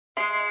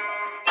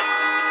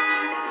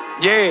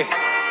Yeah.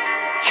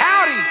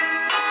 Howdy.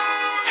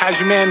 How's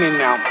your man in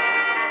now?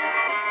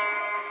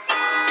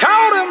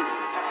 Told him.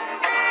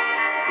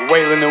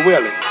 Waylon and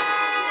Willie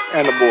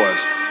and the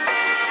boys.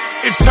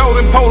 It's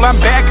totem pole, I'm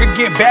back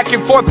again, back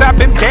and forth, I've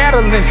been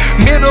battling.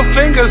 Middle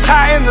fingers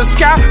high in the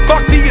sky,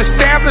 fuck the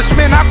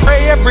establishment. I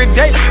pray every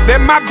day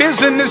that my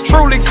vision is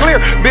truly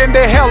clear. Been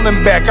to hell and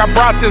back, I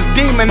brought this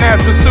demon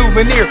as a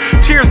souvenir.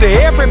 Cheers to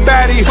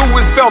everybody who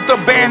has felt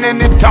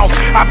abandoned and tossed.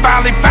 I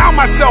finally found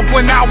myself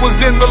when I was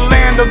in the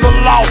land of the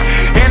lost.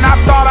 And I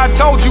thought I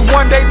told you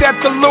one day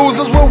that the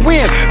losers will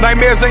win.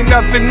 Nightmares ain't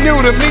nothing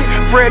new to me,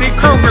 Freddy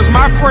Krueger's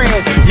my friend.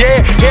 Yeah,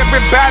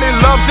 everybody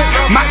loves it,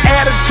 my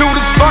attitude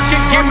is fuck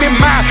it, give me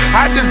mine.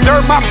 I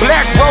deserve my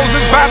black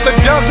roses by the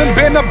dozen.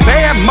 Been a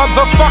bad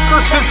motherfucker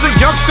since a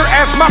youngster.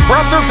 Ask my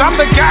brothers, I'm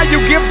the guy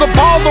you give the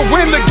ball to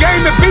win the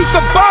game and beat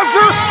the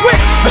buzzer. Switch.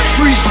 A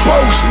street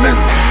spokesman,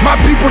 my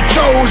people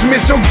chose me,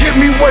 so give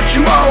me what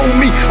you owe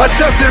me. A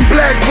dozen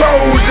black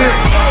roses.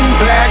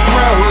 Black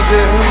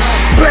roses.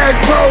 Black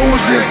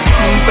roses.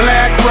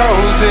 Black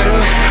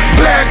roses.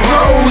 Black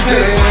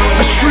roses.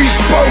 A street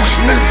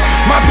spokesman,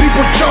 my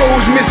people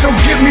chose me, so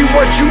give me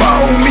what you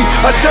owe me.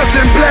 A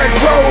dozen black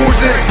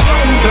roses.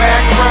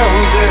 Black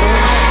roses.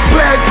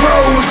 Black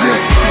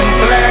roses.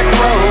 Black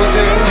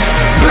roses.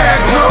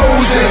 Black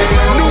roses.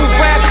 New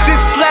rap,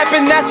 this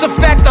slapping, that's a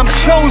fact, I'm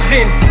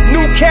chosen.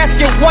 New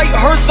casket, white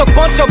hearse, a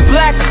bunch of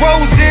black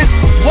roses.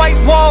 White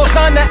walls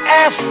on the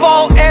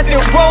asphalt as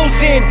it rolls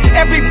in.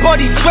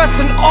 Everybody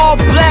dressing all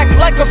black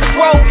like a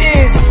crow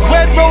is.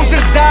 Red roses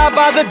die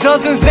by the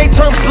dozens, they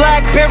turn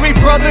blackberry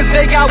brothers,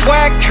 they got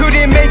whacked,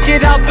 couldn't make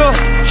it out the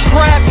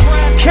trap.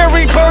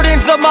 Carry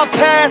burdens of my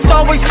past,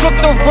 always took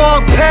the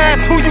wrong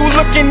path. Who you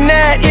looking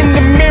at in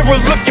the mirror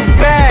looking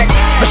back?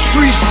 A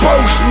street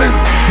spokesman,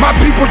 my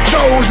people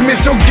chose me,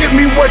 so give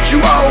me what you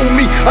owe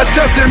me. A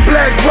dozen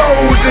black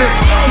roses.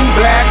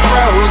 Black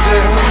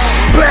roses.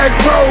 Black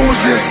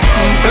roses.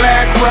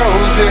 Black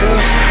roses.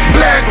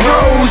 Black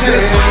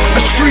roses.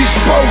 A street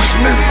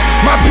spokesman,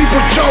 my people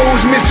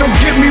chose me, so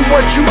give me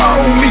what you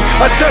owe me.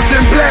 A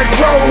dozen black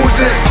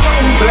roses.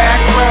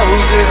 Black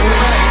roses.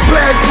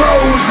 Black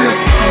roses.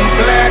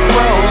 Black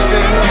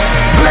roses.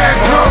 Black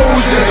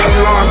roses.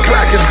 Alarm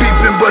clock is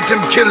beeping, but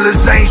them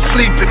killers ain't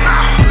sleeping.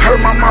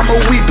 Heard my mama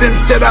weeping,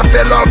 said I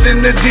fell off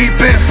in the deep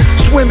end.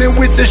 Swimming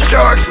with the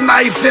shark's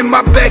knife and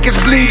my back is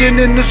bleeding,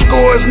 and the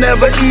score's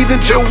never even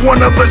till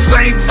one of us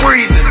ain't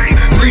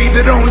breathing. Leave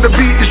it on the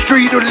beat, the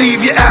street, or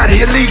leave you out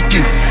here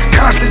leaking.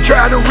 Constantly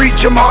try to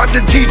reach them, hard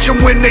to teach them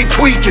when they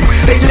tweaking.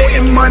 They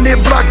letting money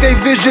block their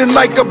vision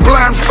like a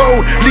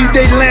blindfold. Lead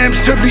their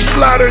lambs to be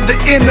slaughtered, the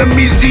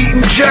enemies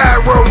eating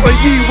gyro. A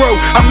hero,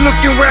 I'm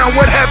looking around,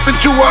 what happened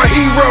to our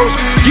heroes?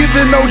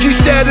 Giving OG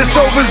status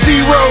over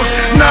zeros.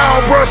 Nah,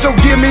 bro, so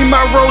give me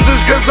my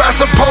roses, cause I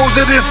suppose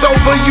that it's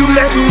over. You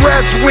letting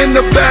rats win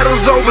the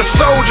battles over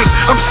soldiers,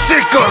 I'm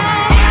sick of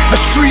it. A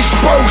street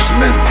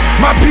spokesman,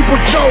 my people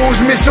chose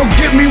me, so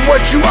give me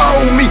what you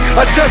owe me.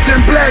 A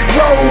dozen black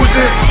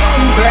roses.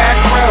 Black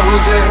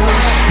roses.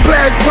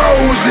 Black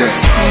roses.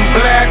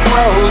 Black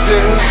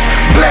roses.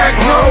 Black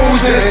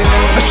roses.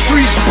 A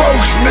street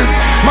spokesman,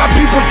 my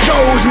people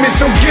chose me,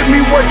 so give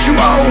me what you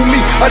owe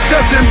me. A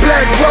dozen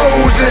black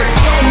roses.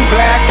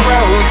 Black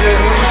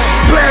roses.